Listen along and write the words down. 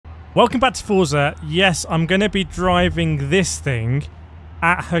Welcome back to Forza. Yes, I'm going to be driving this thing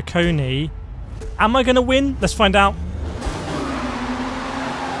at Hakone. Am I going to win? Let's find out.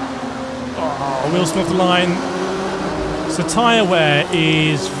 Oh, wheels come off the line. So tyre wear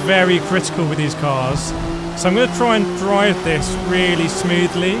is very critical with these cars. So I'm going to try and drive this really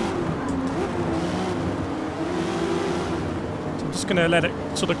smoothly. So I'm just going to let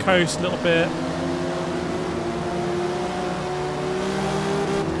it sort of coast a little bit.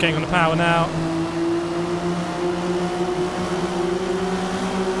 Getting on the power now.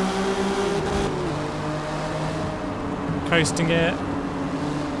 Coasting it.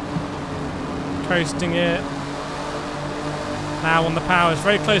 Coasting it. Now on the power. It's a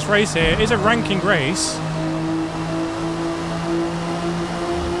very close race here. It is a ranking race.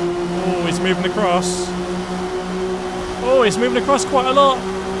 Oh, he's moving across. Oh, he's moving across quite a lot.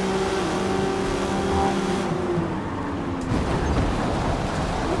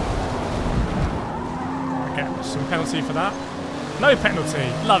 Some penalty for that. No penalty.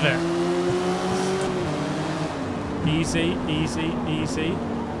 Love it. Easy, easy, easy.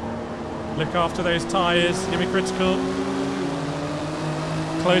 Look after those tyres. Give me critical.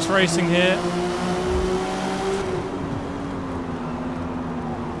 Close racing here.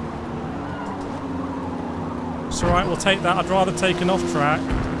 It's alright, we'll take that. I'd rather take an off track,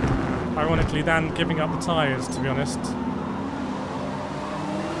 ironically, than giving up the tyres, to be honest.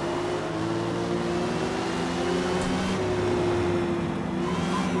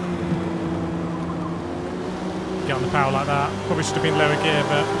 Get on the power like that. Probably should have been lower gear,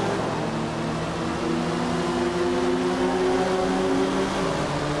 but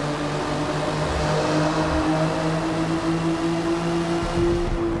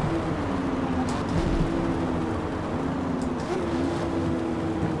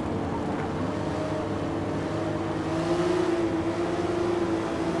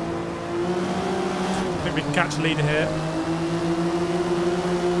I think we can catch a leader here.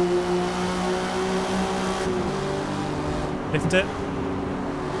 Lift it.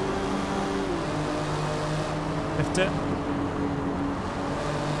 Lift it.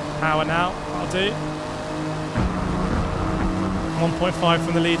 Power now. I'll do. 1.5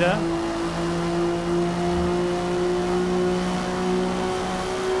 from the leader.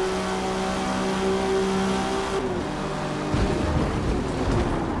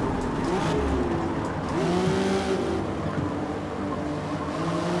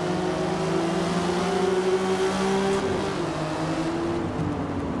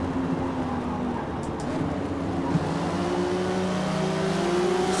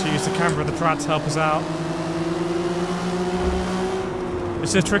 Use the camera of the track to help us out.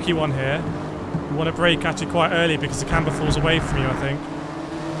 It's a tricky one here. You want to brake actually quite early because the camber falls away from you, I think.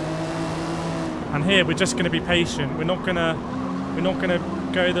 And here we're just going to be patient. We're not gonna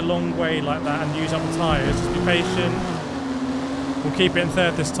go the long way like that and use up the tyres. Just be patient. We'll keep it in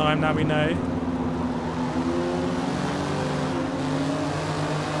third this time. Now we know.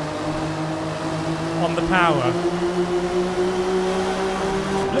 On the power.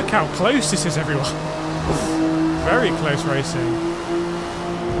 Look how close this is, everyone. Very close racing.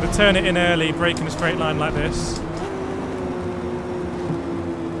 I'm going to turn it in early, brake in a straight line like this.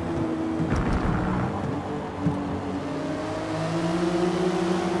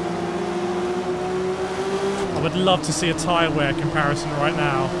 I would love to see a tyre wear comparison right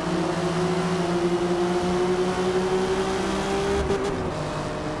now.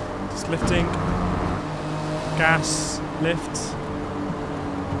 Just lifting. Gas, lift.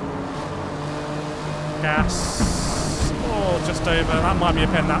 Gas. Oh, just over. That might be a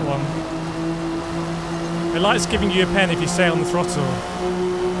pen, that one. It likes giving you a pen if you stay on the throttle.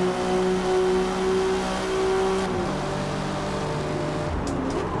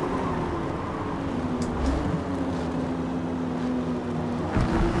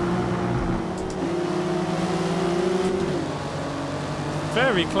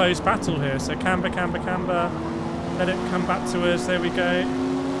 Very close battle here. So camber, camber, camber. Let it come back to us. There we go.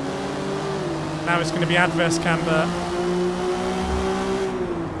 Now it's going to be adverse camber.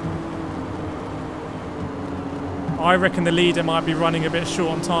 I reckon the leader might be running a bit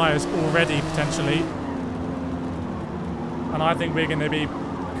short on tyres already, potentially. And I think we're going to be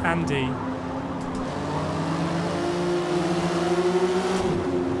handy.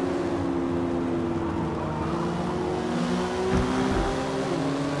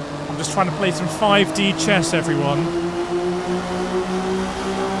 I'm just trying to play some 5D chess, everyone.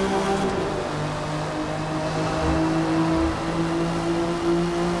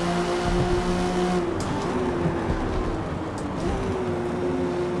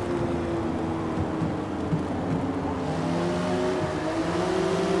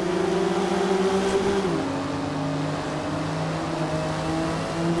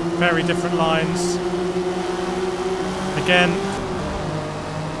 Very different lines. Again,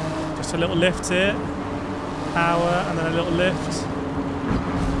 just a little lift here. Power and then a little lift.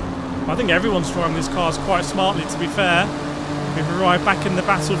 I think everyone's driving these cars quite smartly, to be fair. We've arrived back in the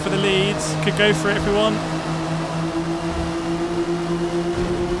battle for the leads. Could go for it if we want.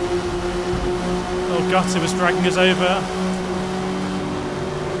 Oh, Gutter was dragging us over.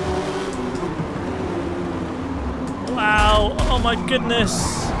 Wow! Oh my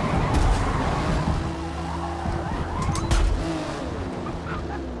goodness!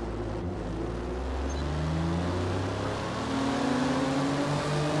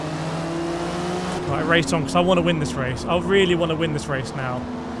 Right, race on, because I want to win this race. I really want to win this race now.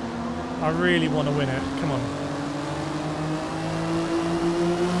 I really want to win it. Come on.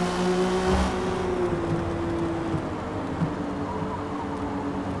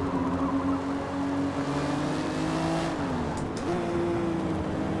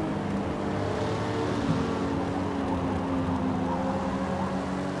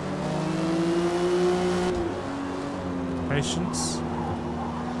 Patience.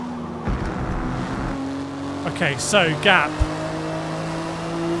 Okay, so gap.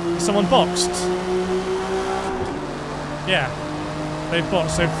 Is someone boxed? Yeah, they've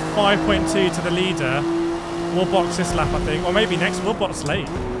boxed. So 5.2 to the leader. We'll box this lap, I think, or maybe next. We'll box late.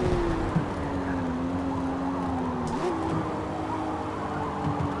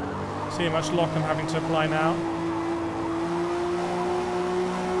 See how much lock I'm having to apply now.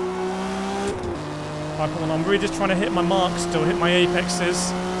 5.1. I'm really just trying to hit my marks still, hit my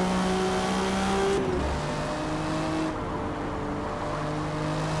apexes.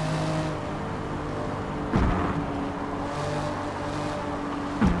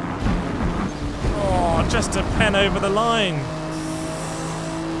 Just a pen over the line.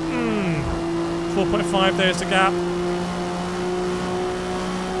 4.5, there's the gap.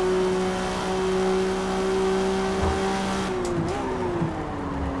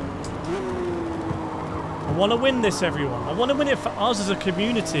 I want to win this, everyone. I want to win it for us as a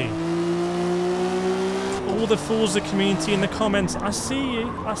community. All the Forza community in the comments. I see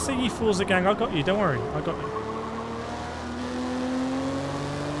you. I see you, Forza gang. I got you. Don't worry. I got you.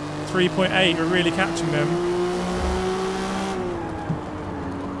 3.8, we're really catching them.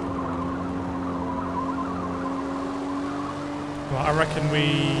 Right, I reckon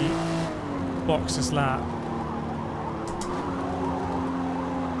we box this lap.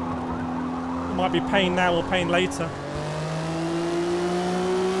 It might be pain now or pain later.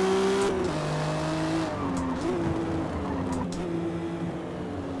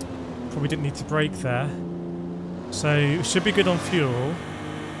 Probably didn't need to brake there. So, it should be good on fuel.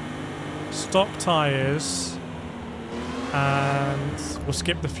 Stock tyres, and we'll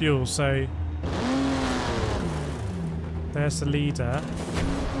skip the fuel. So there's the leader,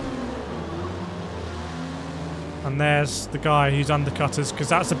 and there's the guy who's undercut us, because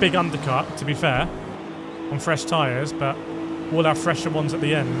that's a big undercut, to be fair, on fresh tyres, but we'll have fresher ones at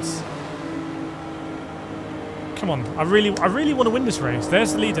the ends. Come on, I really want to win this race.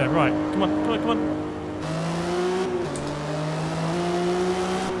 There's the leader, right? Come on, come on, come on.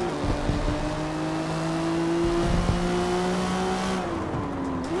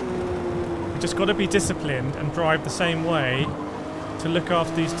 Just got to be disciplined and drive the same way to look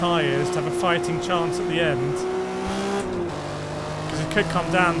after these tyres to have a fighting chance at the end. Because it could come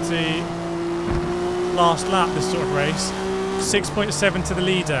down to last lap, this sort of race. 6.7 to the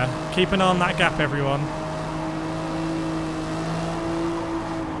leader. Keep an eye on that gap, everyone.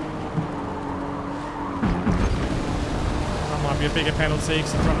 That might be a bigger penalty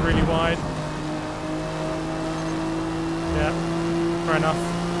because it's run really wide. Yeah, fair enough.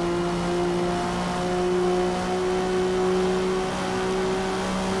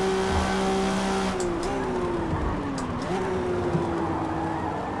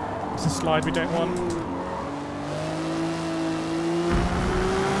 Slide we don't want.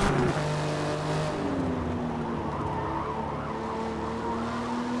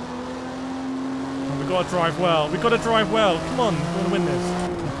 Oh, we've got to drive well. We've got to drive well. Come on, we want to win this.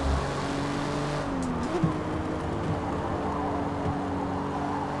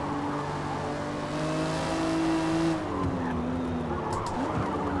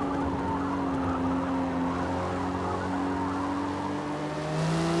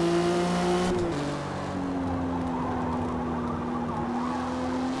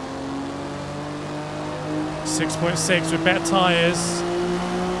 .6 with better tyres,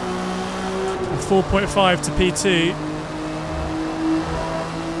 and 4.5 to P2.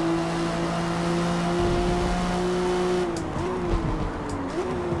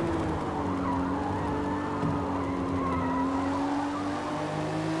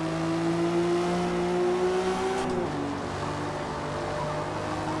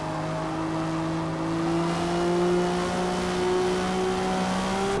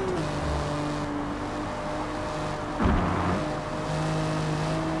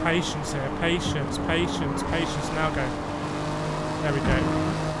 Patience here. Patience, patience, patience. Now go. There we go.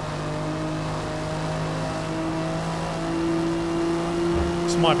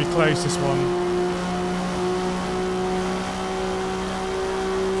 This might be close, this one.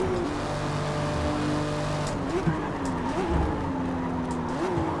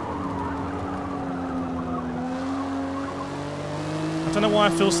 I don't know why I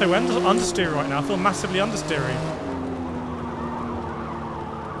feel so understeery right now. I feel massively understeery.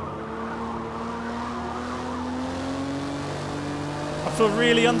 I feel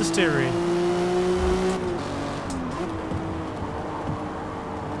really understeery.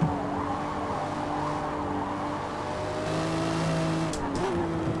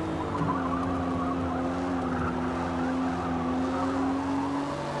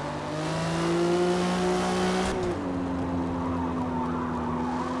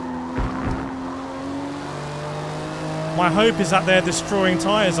 My hope is that they're destroying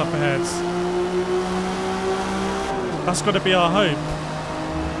tyres up ahead. That's got to be our hope.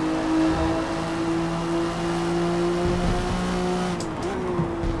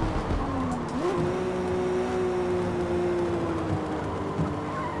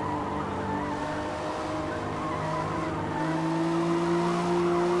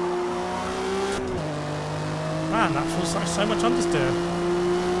 Man, that feels like so much understeer.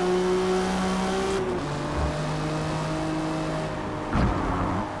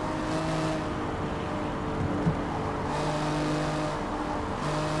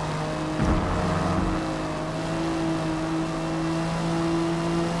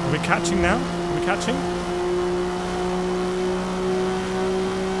 Are we catching now? Are we catching?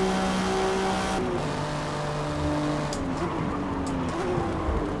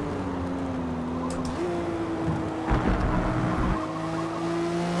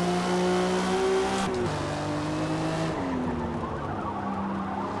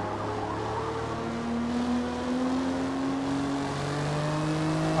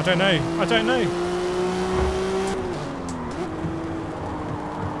 I don't know. I don't know.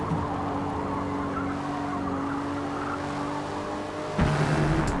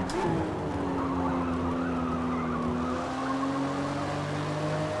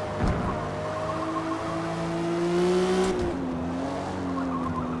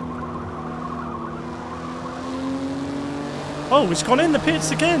 Oh, it's gone in the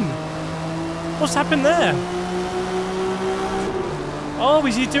pits again. What's happened there? Oh,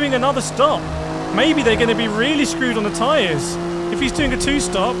 is he doing another stop? Maybe they're going to be really screwed on the tyres. If he's doing a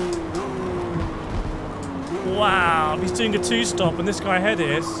two-stop. Wow, he's doing a two-stop and this guy ahead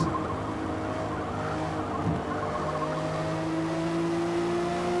is.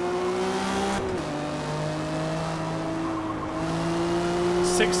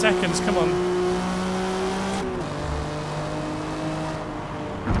 Six seconds, come on.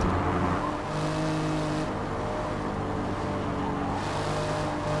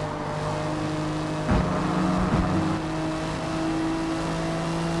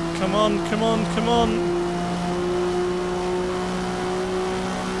 Come on, come on, come on.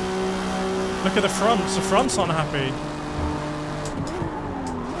 Look at the fronts. The fronts aren't happy.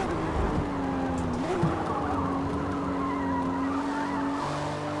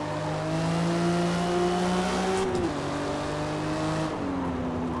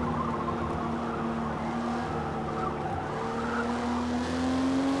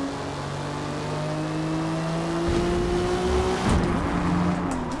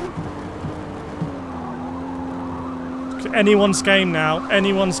 Anyone's game now.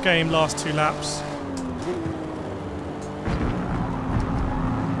 Anyone's game last 2 laps.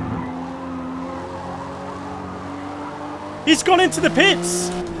 He's gone into the pits!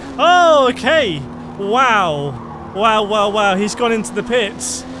 Oh, okay. Wow. Wow, wow, wow. He's gone into the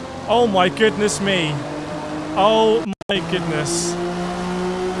pits. Oh my goodness me. Oh my goodness.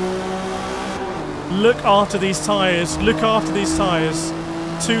 Look after these tyres. Look after these tyres.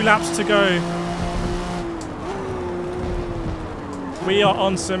 2 laps to go. We are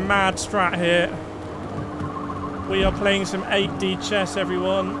on some mad strat here. We are playing some 8D chess,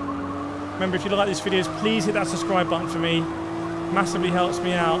 everyone. Remember, if you like these videos, please hit that subscribe button for me. Massively helps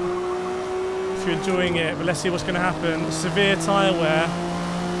me out if you're enjoying it. But let's see what's going to happen. Severe tyre wear.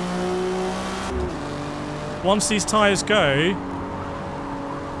 Once these tyres go,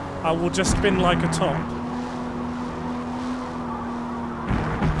 I will just spin like a top.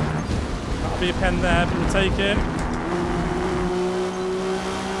 That'll be a pen there, but we'll take it.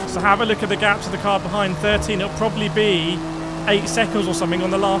 So have a look at the gap to the car behind, 13. It'll probably be 8 seconds or something on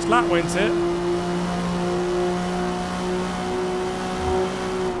the last lap, won't it?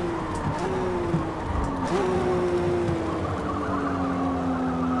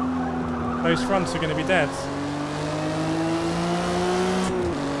 those fronts are going to be dead.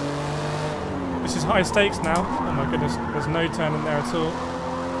 This is high stakes now. Oh my goodness, there's no turn in there at all.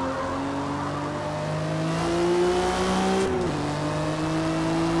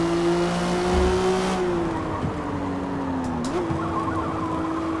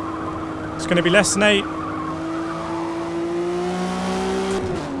 It's going to be less than 8.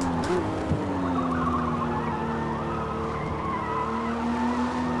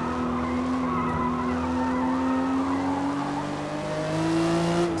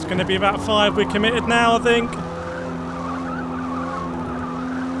 Going to be about 5. We're committed now, I think.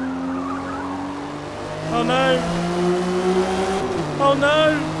 Oh no! Oh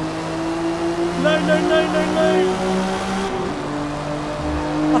no! No, no, no, no, no!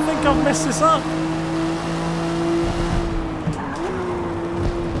 I think I've messed this up.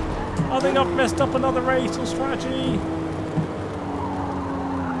 I think I've messed up another race or strategy.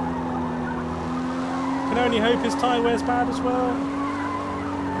 Can only hope his tyre wear's bad as well.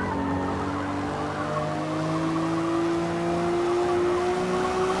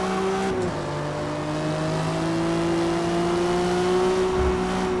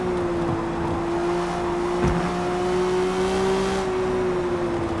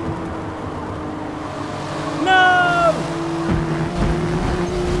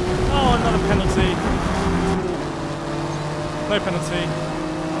 No penalty.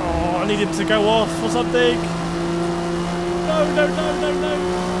 Oh, I need him to go off or something. No, no, no, no, no.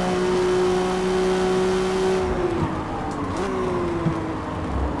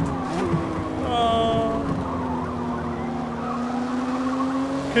 Oh.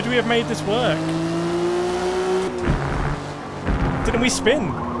 Could we have made this work? Didn't we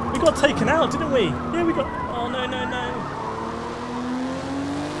spin? We got taken out, didn't we? Yeah, we got... Oh, no, no, no.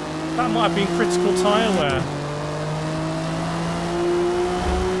 That might have been critical tyre wear.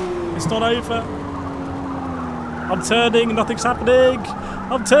 It's not over. I'm turning, nothing's happening.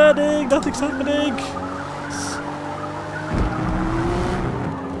 I'm turning, nothing's happening.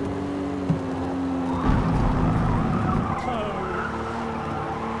 Oh.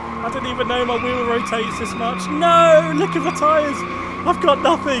 I didn't even know my wheel rotates this much. No, look at the tyres. I've got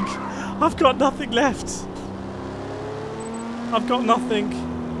nothing. I've got nothing left. I've got nothing.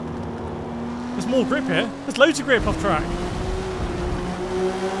 There's more grip here. There's loads of grip off track.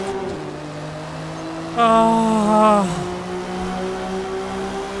 Ah.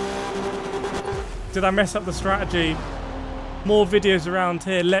 Did I mess up the strategy? More videos around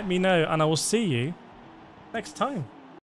here, let me know, and I will see you next time.